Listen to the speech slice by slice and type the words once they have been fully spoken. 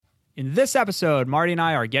In this episode, Marty and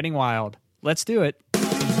I are getting wild. Let's do it.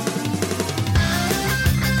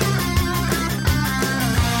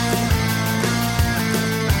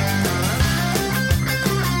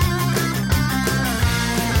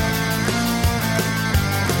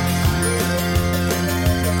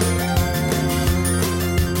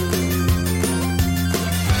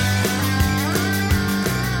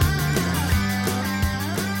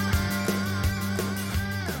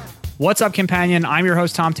 What's up, companion? I'm your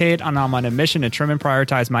host, Tom Tate, and I'm on a mission to trim and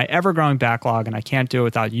prioritize my ever-growing backlog, and I can't do it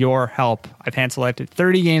without your help. I've hand-selected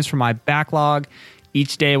 30 games from my backlog.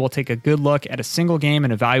 Each day, we'll take a good look at a single game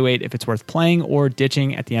and evaluate if it's worth playing or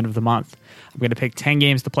ditching at the end of the month. I'm going to pick 10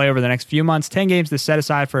 games to play over the next few months, 10 games to set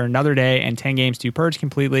aside for another day, and 10 games to purge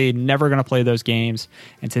completely. Never going to play those games.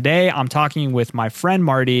 And today, I'm talking with my friend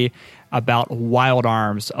Marty about Wild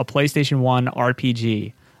Arms, a PlayStation 1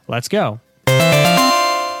 RPG. Let's go.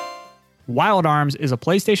 Wild Arms is a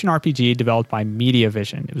PlayStation RPG developed by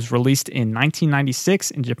Mediavision. It was released in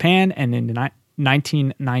 1996 in Japan and in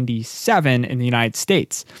 1997 in the United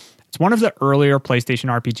States. It's one of the earlier PlayStation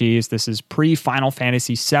RPGs. This is pre-Final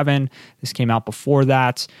Fantasy VII. This came out before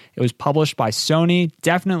that. It was published by Sony.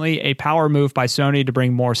 Definitely a power move by Sony to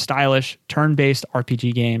bring more stylish, turn-based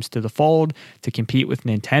RPG games to the fold to compete with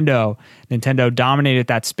Nintendo. Nintendo dominated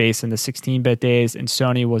that space in the 16-bit days, and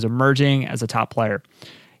Sony was emerging as a top player.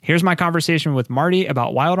 Here's my conversation with Marty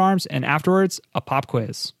about Wild Arms, and afterwards, a pop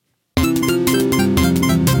quiz.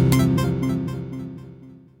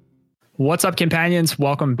 What's up, companions?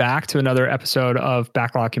 Welcome back to another episode of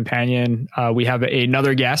Backlog Companion. We have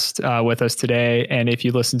another guest with us today, and if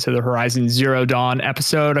you listened to the Horizon Zero Dawn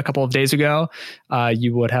episode a couple of days ago,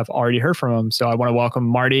 you would have already heard from him. So I want to welcome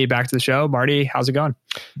Marty back to the show. Marty, how's it going?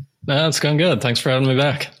 It's going good. Thanks for having me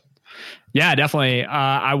back. Yeah, definitely.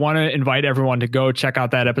 I want to invite everyone to go check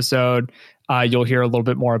out that episode. You'll hear a little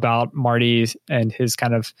bit more about Marty and his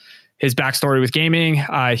backstory with gaming.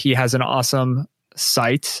 He has an awesome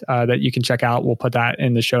site that you can check out. We'll put that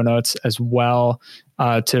in the show notes as well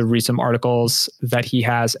to read some articles that he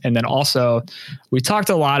has. And then also, we talked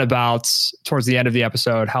a lot about, towards the end of the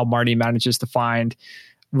episode, how Marty manages to find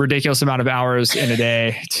ridiculous amount of hours in a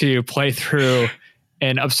day to play through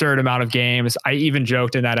an absurd amount of games. I even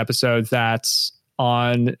joked in that episode that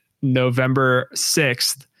on November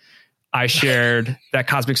 6th, I shared that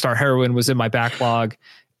Cosmic Star Heroine was in my backlog.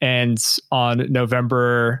 And on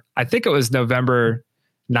November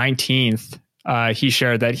 19th, he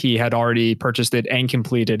shared that he had already purchased it and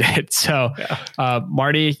completed it. So,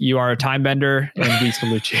 Marty, you are a time bender, and we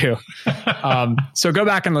salute you. So go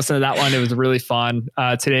back and listen to that one. It was really fun.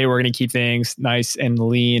 Today, we're going to keep things nice and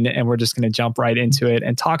lean, and we're just going to jump right into it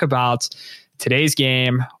and talk about today's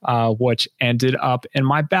game, which ended up in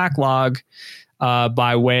my backlog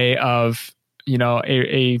by way of,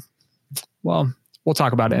 we'll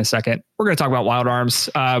talk about it in a second. We're going to talk about Wild Arms.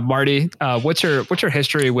 Marty, what's your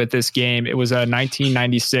history with this game? It was a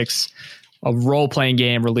 1996 role-playing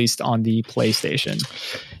game released on the PlayStation.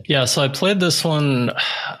 Yeah, so I played this one,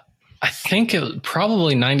 I think it was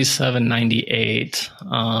probably 97, 98,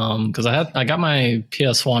 because I got my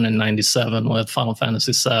PS1 in 97 with Final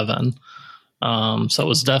Fantasy VII. So it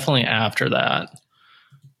was definitely after that.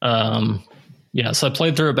 Yeah, so I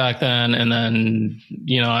played through it back then, and then,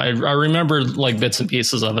 I remember like bits and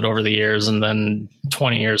pieces of it over the years, and then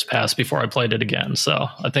 20 years passed before I played it again. So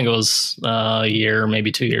I think it was a year, maybe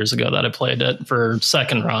 2 years ago that I played it for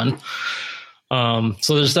second run.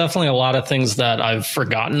 So there's definitely a lot of things that I've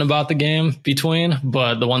forgotten about the game between,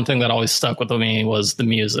 but the one thing that always stuck with me was the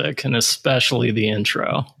music, and especially the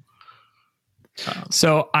intro.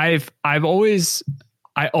 So I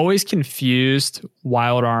always confused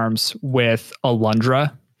Wild Arms with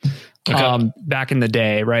Alundra back in the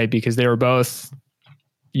day, right? Because they were both,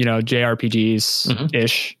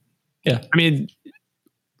 JRPGs-ish. Yeah. I mean,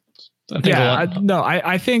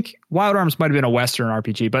 I think Wild Arms might have been a Western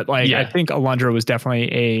RPG, but I think Alundra was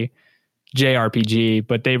definitely a JRPG,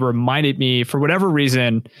 but they reminded me, for whatever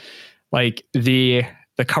reason, like the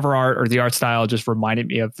cover art or the art style just reminded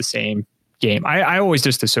me of the same game. I always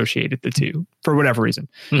just associated the two for whatever reason.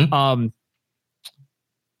 Mm-hmm.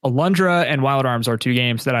 Alundra and Wild Arms are two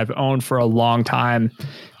games that I've owned for a long time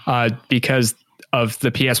because of the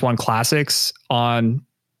PS1 classics on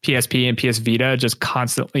PSP and PS Vita just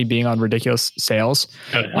constantly being on ridiculous sales.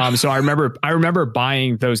 Oh, yeah. So I remember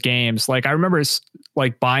buying those games. Like I remember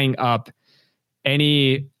like buying up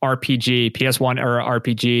any RPG, PS1 era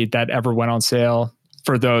RPG that ever went on sale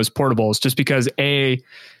for those portables, just because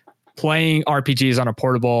playing RPGs on a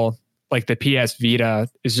portable like the PS Vita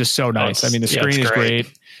is just so nice. I mean, the screen is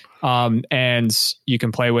great. And you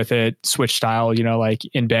can play with it Switch style, like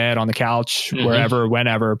in bed, on the couch, wherever,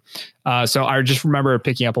 whenever. So I just remember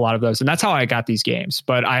picking up a lot of those, and that's how I got these games,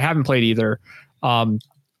 but I haven't played either,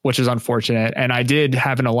 which is unfortunate. And I did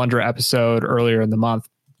have an Alundra episode earlier in the month.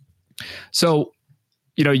 So,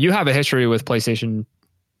 you have a history with PlayStation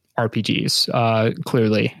RPGs,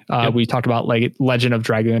 clearly. Yep. We talked about like Legend of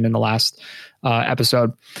Dragoon in the last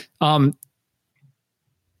episode.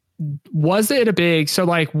 Was it a big, so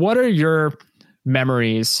like, what are your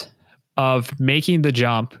memories of making the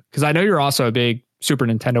jump? Because I know you're also a big Super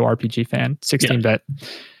Nintendo RPG fan, 16-bit.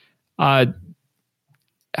 Yeah.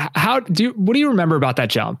 What do you remember about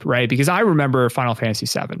that jump, right? Because I remember Final Fantasy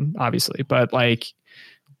VII, obviously, but like,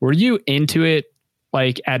 were you into it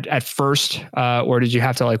like at first, or did you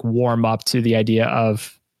have to like warm up to the idea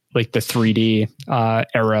of like the 3D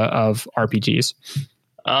era of RPGs?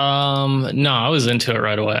 No, I was into it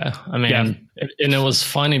right away. I mean, and it was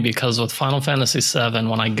funny because with Final Fantasy VII,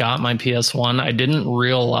 when I got my PS1, I didn't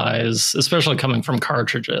realize, especially coming from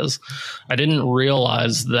cartridges, I didn't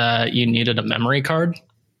realize that you needed a memory card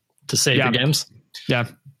to save your games. Yeah.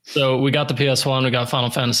 So we got the PS1, we got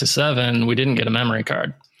Final Fantasy VII, we didn't get a memory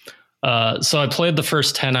card. So I played the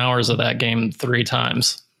first 10 hours of that game 3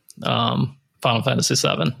 times. Final Fantasy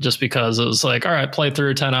VII, just because it was like, all right, play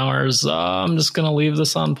through 10 hours. I'm just going to leave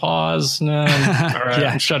this on pause. No, all right,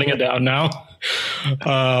 I'm shutting it down now.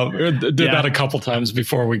 Did that a couple times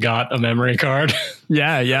before we got a memory card.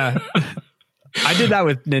 Yeah. I did that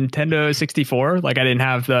with Nintendo 64. Like I didn't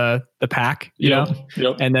have the pack, you know?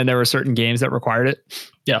 Yep. And then there were certain games that required it.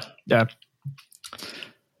 Yeah.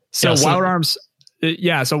 So Wild Arms,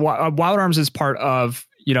 so Wild Arms is part of,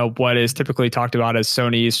 what is typically talked about as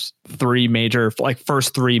Sony's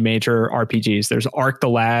first 3 major RPGs. There's Arc the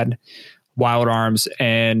Lad, Wild Arms,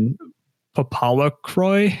 and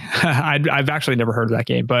Papalacroy. I've actually never heard of that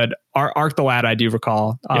game, but Arc the Lad I do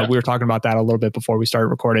recall. We were talking about that a little bit before we started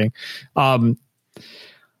recording. Wild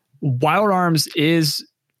Arms is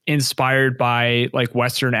inspired by like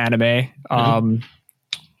Western anime.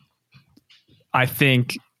 I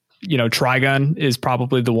think Trigun is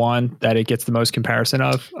probably the one that it gets the most comparison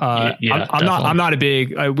of. I'm not a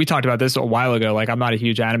big, we talked about this a while ago. Like I'm not a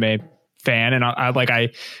huge anime fan, and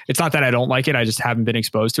it's not that I don't like it. I just haven't been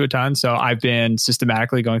exposed to a ton. So I've been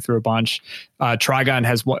systematically going through a bunch. Trigun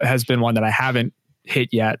has been one that I haven't hit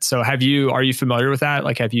yet. So are you familiar with that?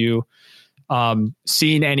 Like, have you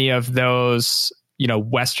seen any of those,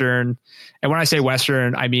 Western, and when I say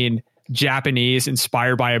Western, I mean Japanese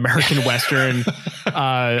inspired by American Western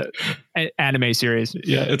anime series.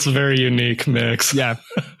 Yeah, it's a very unique mix. Yeah.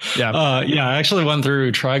 I actually went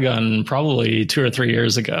through Trigun probably 2 or 3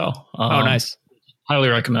 years ago. Nice. Highly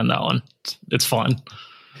recommend that one. It's fun.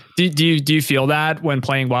 Do you feel that when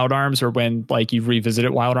playing Wild Arms, or when like you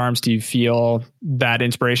revisited Wild Arms, do you feel that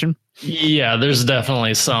inspiration? Yeah, there's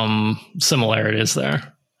definitely some similarities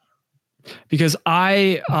there. Because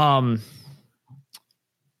I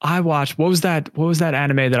watched, what was that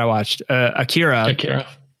anime that I watched? Akira.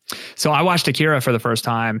 So I watched Akira for the first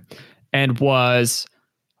time and was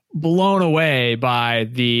blown away by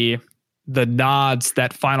the nods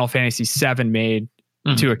that Final Fantasy VII made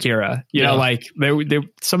to Akira. You know, like they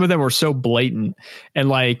some of them were so blatant, and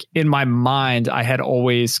like in my mind, I had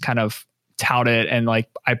always kind of touted, and like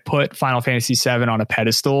I put Final Fantasy VII on a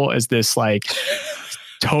pedestal as this like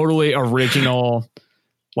totally original,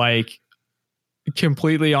 like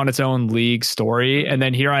completely on its own league story. And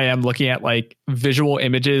then here I am looking at like visual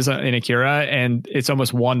images in Akira, and it's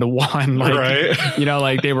almost 1-to-1. Like, right.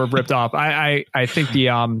 Like they were ripped off. I think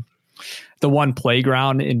the one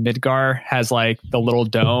playground in Midgar has like the little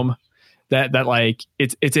dome that like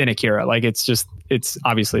it's in Akira. Like it's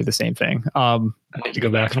obviously the same thing. I need to go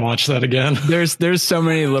back and watch that again. There's so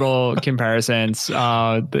many little comparisons.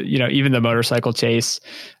 Even the motorcycle chase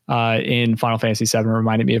in Final Fantasy VII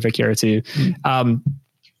reminded me of Akira too.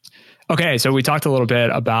 Okay, so we talked a little bit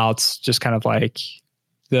about just kind of like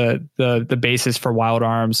the basis for Wild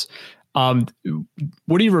Arms.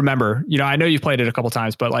 What do you remember? I know you've played it a couple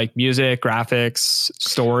times, but like music, graphics,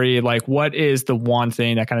 story, like what is the one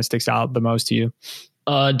thing that kind of sticks out the most to you?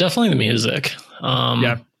 Definitely the music.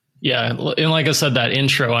 Yeah. And like I said, that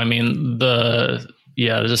intro, I mean,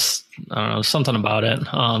 just, I don't know, something about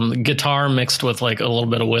it. Guitar mixed with like a little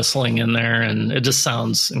bit of whistling in there, and it just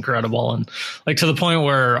sounds incredible. And like to the point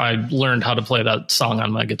where I learned how to play that song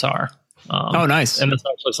on my guitar. Oh, nice. And it's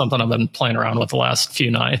actually something I've been playing around with the last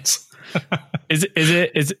few nights. Is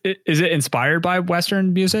it inspired by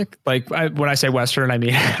Western music? Like when I say Western, I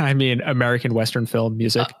mean American Western film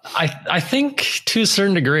music. I think to a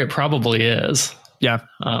certain degree it probably is. Yeah.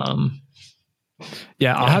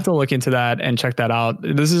 Yeah, I'll have to look into that and check that out.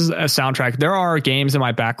 This is a soundtrack. There are games in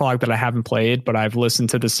my backlog that I haven't played, but I've listened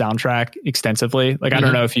to the soundtrack extensively. Like, I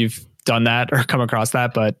don't know if you've done that or come across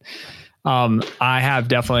that, but I have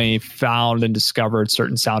definitely found and discovered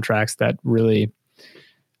certain soundtracks that really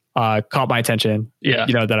caught my attention. Yeah.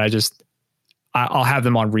 You know, that I'll have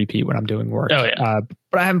them on repeat when I'm doing work. Oh, yeah.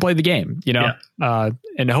 But I haven't played the game, you know,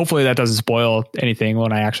 and hopefully that doesn't spoil anything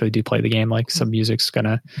when I actually do play the game. Like, some music's going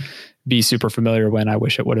to be super familiar when I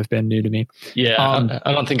wish it would have been new to me. Yeah.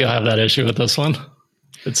 I don't think I have that issue with this one.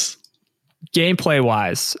 It's gameplay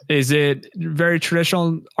wise. Is it very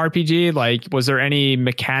traditional RPG? Like, was there any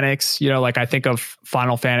mechanics, you know, like I think of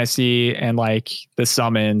Final Fantasy and like the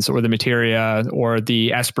summons or the materia or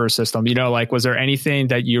the Esper system, you know, like, was there anything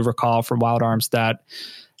that you recall from Wild Arms that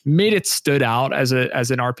made it stood out as an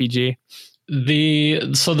RPG?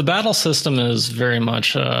 So the battle system is very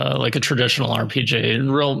much like a traditional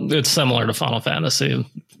RPG. It's similar to Final Fantasy,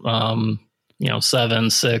 7,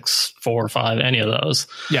 6, 4, 5, any of those.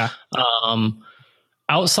 Yeah.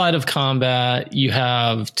 Outside of combat, you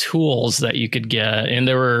have tools that you could get, and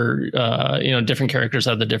there were different characters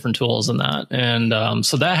had the different tools in that, and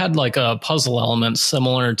so that had like a puzzle element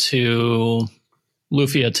similar to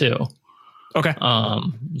Lufia 2. Okay.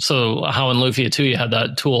 So how in Lufia 2 you had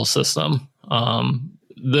that tool system.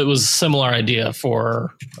 That was a similar idea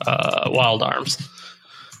for Wild Arms.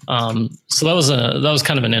 So that was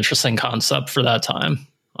kind of an interesting concept for that time.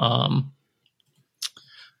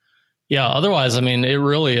 Otherwise, I mean, it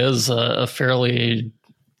really is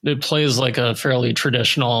it plays like a fairly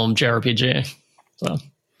traditional JRPG. So,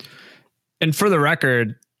 and for the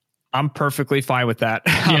record, I'm perfectly fine with that.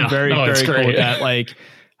 I'm very cool with that. Like,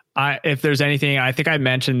 if there's anything, I think I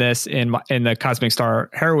mentioned this in the Cosmic Star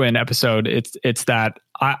Heroine episode. It's that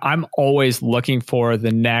I'm always looking for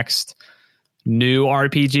the next new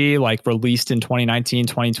RPG, like released in 2019,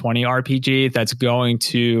 2020 RPG that's going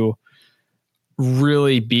to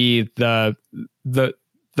really be the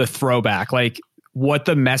throwback, like what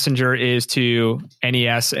the Messenger is to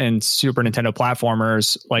NES and Super Nintendo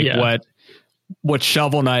platformers, like what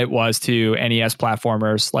Shovel Knight was to NES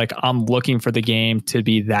platformers. Like, I'm looking for the game to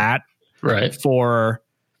be that for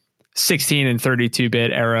 16 and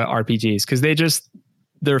 32-bit era RPGs, because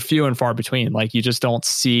they're few and far between. Like, you just don't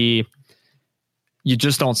see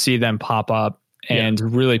them pop up and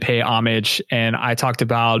really pay homage. And I talked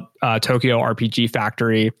about Tokyo RPG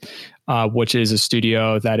Factory, which is a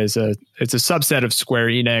studio that it's a subset of Square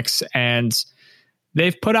Enix, and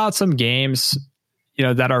they've put out some games, you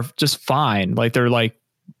know, that are just fine. Like,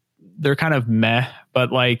 they're kind of meh,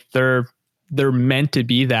 but like they're meant to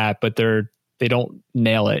be that, but they don't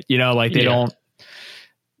nail it, you know, like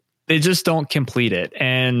they just don't complete it.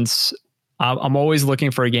 And I'm always looking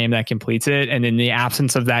for a game that completes it. And in the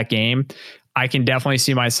absence of that game, I can definitely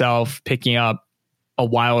see myself picking up a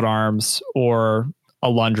Wild Arms or a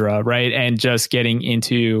Lundra, right? And just getting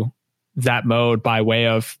into that mode by way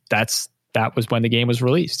of that was when the game was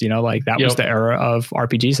released, you know, like that was the era of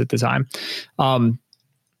RPGs at the time.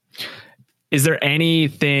 Is there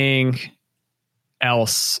anything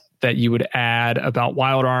else that you would add about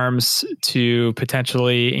Wild Arms to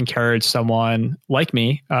potentially encourage someone like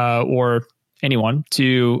me or anyone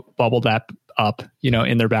to bubble that up, you know,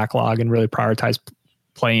 in their backlog and really prioritize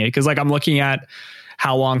playing it? Because like, I'm looking at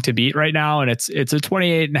how long to beat right now, and it's a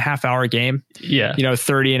 28.5-hour game. Yeah. You know,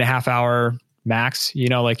 30.5-hour max, you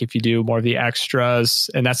know, like if you do more of the extras,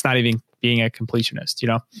 and that's not even being a completionist, you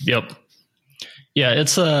know? Yep. Yeah,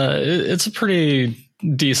 it's a pretty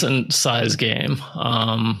decent size game.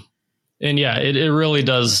 And yeah, it really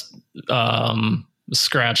does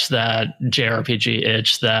scratch that JRPG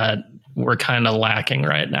itch that we're kind of lacking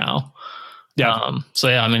right now. Yeah. So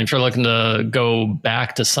yeah, I mean, if you're looking to go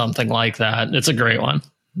back to something like that, it's a great one.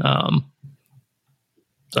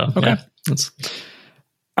 Okay. Yeah,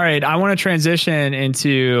 all right. I want to transition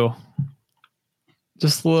into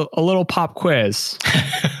just a little pop quiz.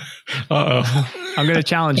 I'm going to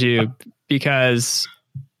challenge you because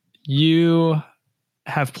you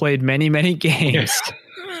have played many, many games,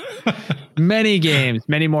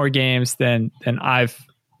 many more games than I've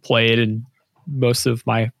played, and most of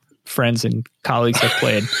my friends and colleagues have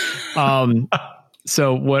played.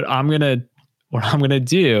 So what I'm gonna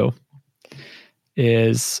do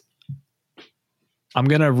is I'm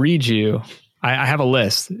gonna read you. I have a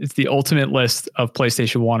list. It's the ultimate list of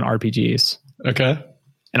PlayStation 1 RPGs. Okay.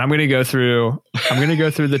 And I'm gonna go through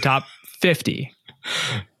the top 50.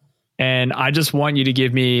 And I just want you to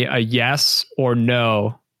give me a yes or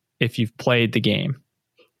no if you've played the game.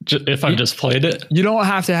 If I've just played it? You don't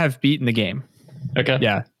have to have beaten the game. Okay.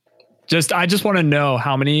 Yeah. I just want to know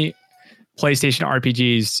how many PlayStation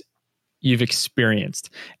RPGs you've experienced.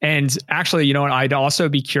 And actually, you know what? I'd also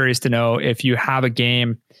be curious to know if you have a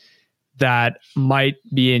game that might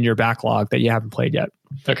be in your backlog that you haven't played yet.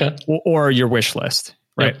 Okay. Or your wish list,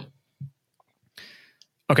 right? Yep.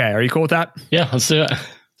 Okay. Are you cool with that? Yeah, let's do it.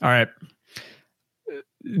 All right.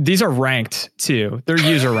 These are ranked too. They're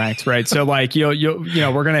user ranked, right? So like we're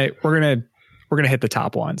gonna hit the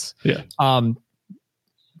top ones. Yeah. I'm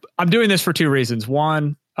doing this for two reasons.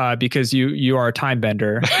 One, because you are a time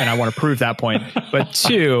bender and I want to prove that point. But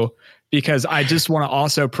two, because I just want to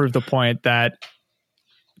also prove the point that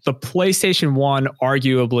the PlayStation 1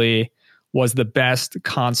 arguably was the best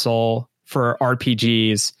console for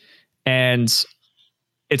RPGs. And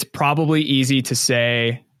it's probably easy to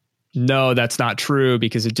say, no, that's not true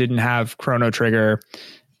because it didn't have Chrono Trigger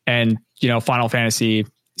and, Final Fantasy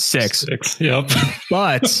 6. Yep.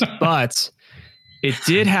 But it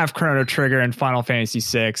did have Chrono Trigger and Final Fantasy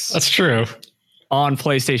 6. That's true. On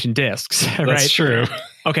PlayStation discs, right? That's true.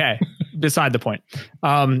 Okay. Beside the point.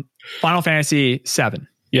 Final Fantasy 7.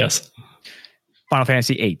 Yes. Final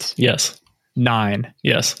Fantasy 8. Yes. 9.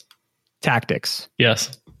 Yes. Tactics.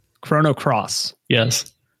 Yes. Chrono Cross.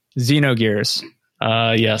 Yes. Xenogears.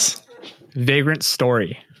 Yes. Vagrant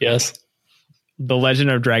Story. Yes. The Legend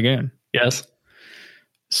of Dragoon. Yes.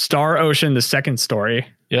 Star Ocean, the second story.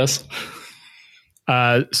 Yes.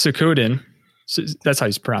 Suikoden. That's how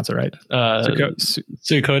you pronounce it, right?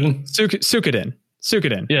 Suikoden.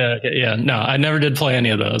 Suikoden. Yeah. No, I never did play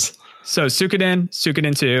any of those. So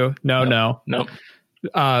Suikoden 2. No. Nope.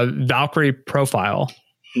 Valkyrie Profile.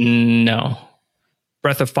 No.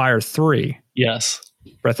 Breath of Fire 3. Yes.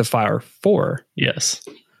 Breath of Fire 4. Yes.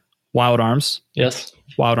 Wild Arms. Yes.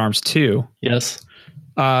 Wild Arms 2. Yes.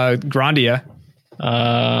 Grandia.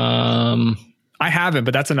 I haven't,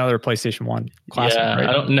 but that's another PlayStation 1 classic. Yeah, right?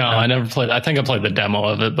 I don't know. I never played. I think I played the demo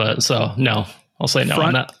of it, but so no. I'll say no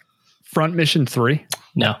on that. Front Mission 3.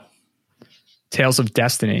 No. Tales of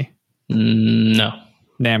Destiny. No.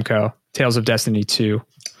 Namco. Tales of Destiny 2.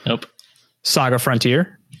 Nope. Saga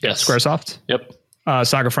Frontier. Yes. Squaresoft. Yep.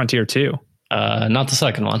 Saga Frontier 2. Not the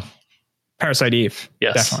second one. Parasite Eve.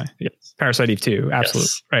 Yes. Definitely. Yes. Parasite Eve 2. Absolutely.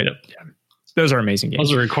 Yes. Right. Yep. Yeah. Those are amazing games.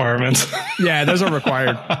 Those are requirements. Yeah, those are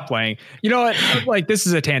required playing. You know what? Like, this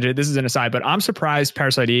is a tangent. This is an aside, but I'm surprised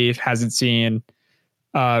Parasite Eve hasn't seen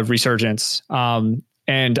resurgence.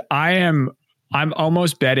 And I'm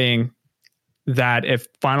almost betting that if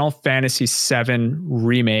Final Fantasy VII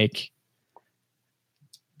Remake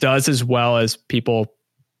does as well as people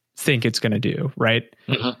think it's going to do, right?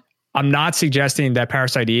 Mm-hmm. I'm not suggesting that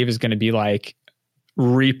Parasite Eve is going to be like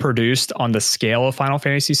reproduced on the scale of Final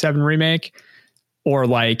Fantasy VII Remake or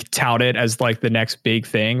like tout it as like the next big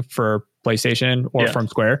thing for PlayStation or from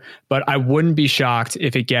Square. But I wouldn't be shocked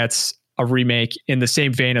if it gets a remake in the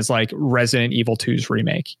same vein as like Resident Evil 2's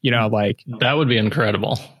remake, like that would be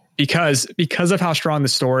incredible because of how strong the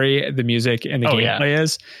story, the music and the gameplay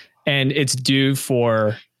is. And it's due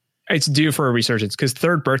for a resurgence because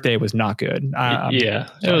Third Birthday was not good. It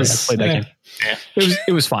was. I played that game. Yeah.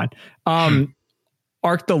 It was fine.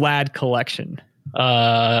 Arc the Lad Collection. So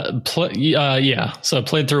I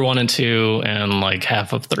played through 1 and 2 and like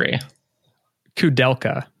half of 3.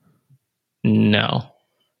 Kudelka. No.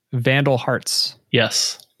 Vandal Hearts.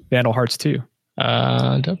 Yes. Vandal Hearts 2. Did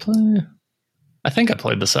I play? I think I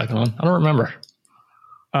played the second one. I don't remember.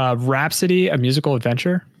 Rhapsody, a musical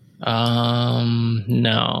adventure.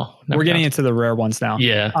 No. We're getting into the rare ones now.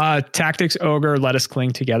 Yeah. Tactics Ogre, Let Us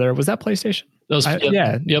Cling Together. Was that PlayStation?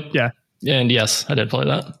 Yep. Yeah. And yes, I did play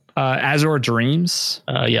that. Azure Dreams.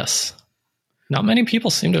 Yes. Not many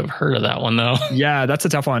people seem to have heard of that one though. Yeah, that's a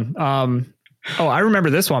tough one. I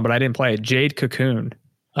remember this one, but I didn't play it. Jade Cocoon.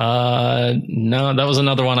 No, that was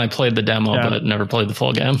another one I played the demo, but never played the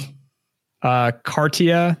full game.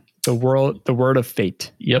 Cartia, the Word of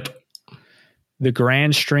Fate. Yep. The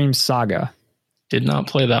Grand Stream Saga. Did not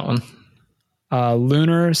play that one.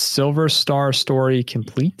 Lunar Silver Star Story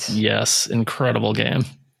Complete. Yes, incredible game.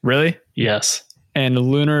 Really? Yes. And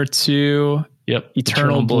Lunar 2. Yep.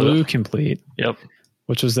 Eternal Blue Complete. Yep.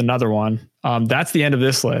 Which was another one. That's the end of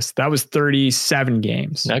this list. That was 37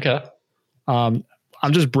 games. Okay. I'm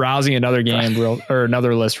just browsing another game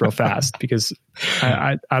another list real fast because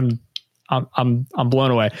I'm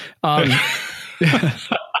blown away.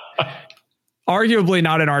 Arguably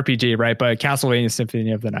not an RPG, right? But Castlevania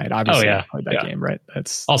Symphony of the Night. Obviously, I played that game, right?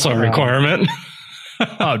 That's also a requirement.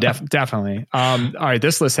 Definitely. All right,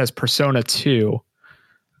 this list has Persona 2.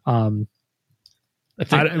 I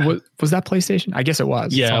think was that PlayStation? I guess it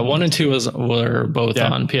was. Yeah, 1 and 2 were both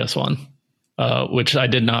on PS1. which I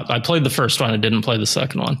did not. I played the first one. I didn't play the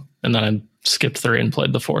second one. And then I skipped 3 and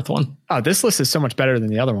played the fourth one. Oh, this list is so much better than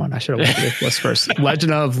the other one. I should have looked at this list first.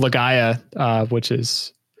 Legend of Legaia, which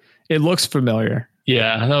is, it looks familiar.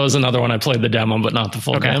 Yeah, that was another one. I played the demo, but not the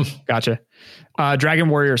full game. Gotcha. Dragon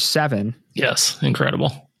Warrior 7. Yes,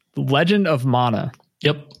 incredible. Legend of Mana.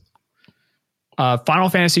 Yep. Final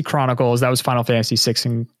Fantasy Chronicles. That was Final Fantasy 6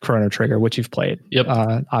 and Chrono Trigger, which you've played. Yep.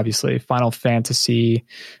 Obviously. Final Fantasy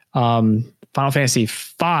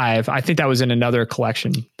 5. I think that was in another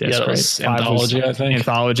collection disc, yeah, right? Anthology, I think.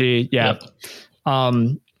 Anthology, yeah.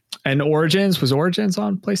 Yep. And Origins, was Origins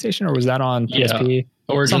on PlayStation or was that on PSP? Yeah.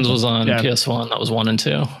 Origins was on PS1. That was 1 and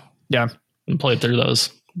 2. Yeah. And played through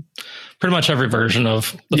those. Pretty much every version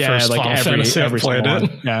of the first Final Fantasy I've played it.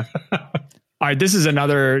 Yeah. All right, this is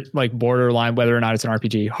another like borderline whether or not it's an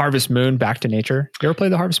RPG. Harvest Moon, Back to Nature. You ever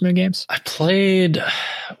played the Harvest Moon games? I played,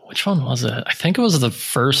 which one was it? I think it was the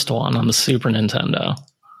first one on the Super Nintendo.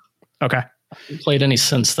 Okay. I haven't played any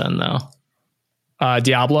since then though.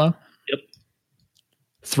 Diablo. Yep.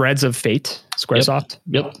 Threads of Fate, Squaresoft.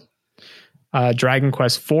 Yep. Dragon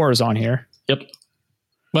Quest 4 is on here. Yep.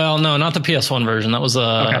 Well, no, not the PS1 version. That was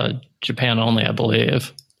Japan only, I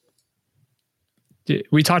believe.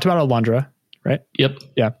 We talked about Alundra, right? Yep.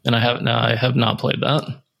 Yeah. And I have not played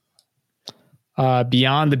that.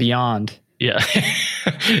 Beyond the Beyond. Yeah.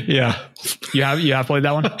 Yeah. You have played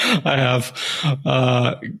that one? I have.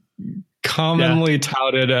 Commonly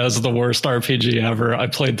touted as the worst RPG ever. I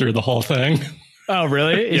played through the whole thing. Oh,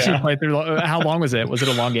 really? Yeah. You played through, how long was it? Was it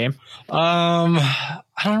a long game? I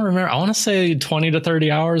don't remember. I want to say 20 to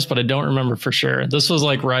 30 hours, but I don't remember for sure. This was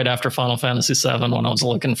like right after Final Fantasy VII when I was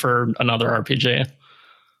looking for another RPG.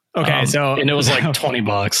 Okay. And it was like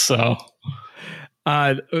 $20. So,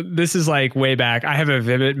 this is like way back. I have a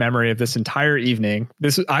vivid memory of this entire evening.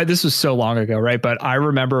 This was so long ago, right? But I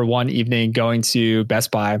remember one evening going to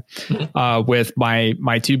Best Buy, with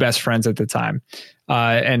my 2 best friends at the time.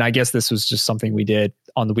 And I guess this was just something we did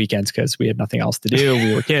on the weekends because we had nothing else to do.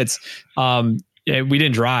 We were kids. Yeah, we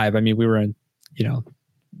didn't drive. I mean, we were in,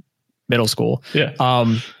 middle school. Yeah.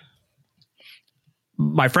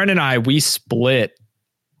 My friend and I, we split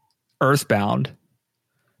Earthbound,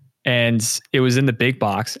 and it was in the big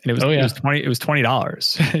box, and it was $20. It was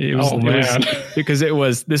 $20.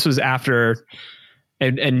 Because this was after,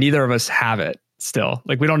 and neither of us have it still.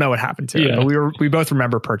 Like we don't know what happened to it, but we both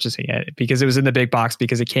remember purchasing it because it was in the big box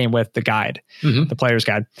because it came with the guide, the player's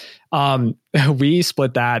guide. We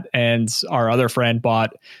split that, and our other friend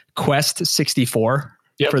bought Quest 64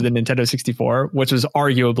 for the Nintendo 64, which was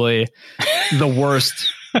arguably the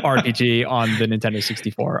worst RPG on the Nintendo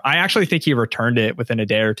 64. I actually think he returned it within a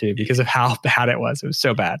day or two because of how bad it was. It was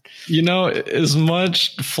so bad. As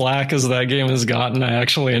much flack as that game has gotten, I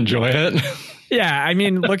actually enjoy it. Yeah, I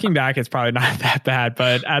mean, looking back, it's probably not that bad,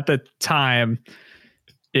 but at the time,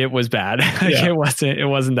 it was bad. It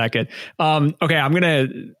wasn't that good. Okay, I'm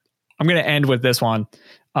gonna end with this one,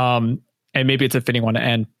 and maybe it's a fitting one to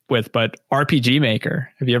end with. But RPG Maker,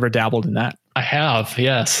 have you ever dabbled in that? I have,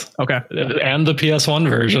 yes. Okay, and the PS1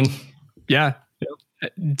 version. Yeah.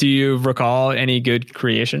 Do you recall any good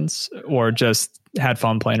creations, or just had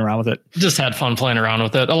fun playing around with it? Just had fun playing around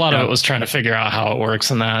with it. A lot of it was trying to figure out how it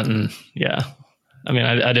works and that, and I mean,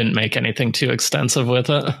 I didn't make anything too extensive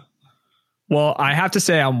with it. Well, I have to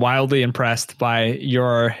say I'm wildly impressed by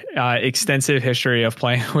your extensive history of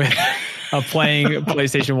playing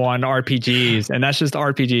PlayStation 1 RPGs. And that's just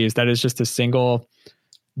RPGs. That is just a single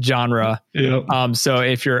genre. Yep. So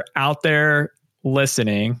if you're out there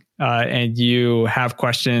listening and you have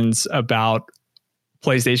questions about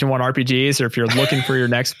PlayStation 1 RPGs, or if you're looking for your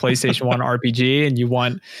next PlayStation 1 RPG and you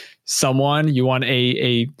want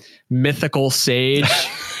a mythical sage,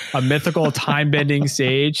 a mythical time-bending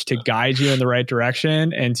sage to guide you in the right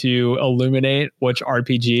direction and to illuminate which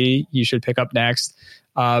RPG you should pick up next.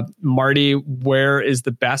 Marty, where is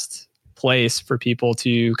the best place for people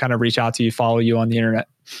to kind of reach out to you, follow you on the internet?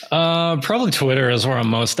 Probably Twitter is where I'm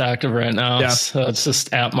most active right now. Yeah. So it's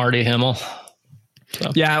just at Marty Himmel. So.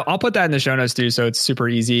 Yeah, I'll put that in the show notes too, so it's super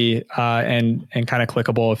easy and kind of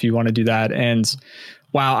clickable if you want to do that. And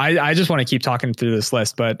wow, I just want to keep talking through this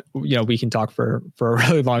list, but we can talk for a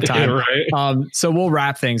really long time. Yeah, right. So we'll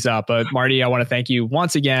wrap things up. But Marty, I want to thank you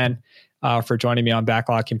once again for joining me on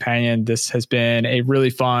Backlog Companion. This has been a really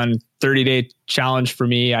fun 30-day challenge for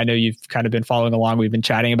me. I know you've kind of been following along. We've been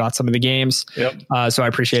chatting about some of the games. Yep. So I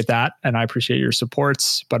appreciate that. And I appreciate your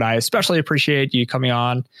supports, but I especially appreciate you coming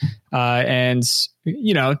on and,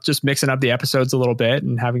 just mixing up the episodes a little bit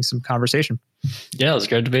and having some conversation. Yeah, it was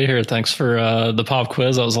great to be here. Thanks for the pop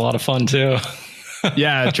quiz. That was a lot of fun too.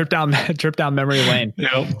 Yeah, trip down memory lane.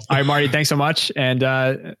 Yep. All right, Marty, thanks so much.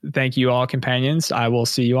 And thank you all, companions. I will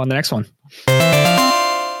see you on the next one.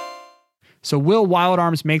 So will Wild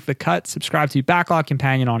Arms make the cut? Subscribe to Backlog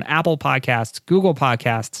Companion on Apple Podcasts, Google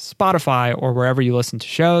Podcasts, Spotify, or wherever you listen to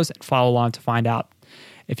shows, and follow along to find out.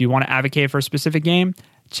 If you want to advocate for a specific game,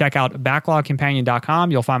 check out backlogcompanion.com.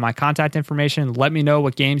 You'll find my contact information. Let me know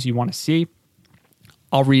what games you want to see.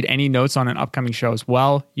 I'll read any notes on an upcoming show as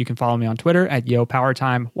well. You can follow me on Twitter at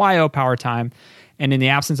YoPowerTime, YoPowerTime. And in the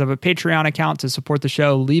absence of a Patreon account to support the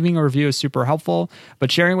show, leaving a review is super helpful,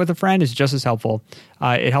 but sharing with a friend is just as helpful.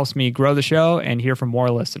 It helps me grow the show and hear from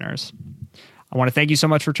more listeners. I want to thank you so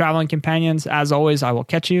much for traveling, companions. As always, I will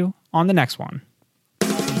catch you on the next one.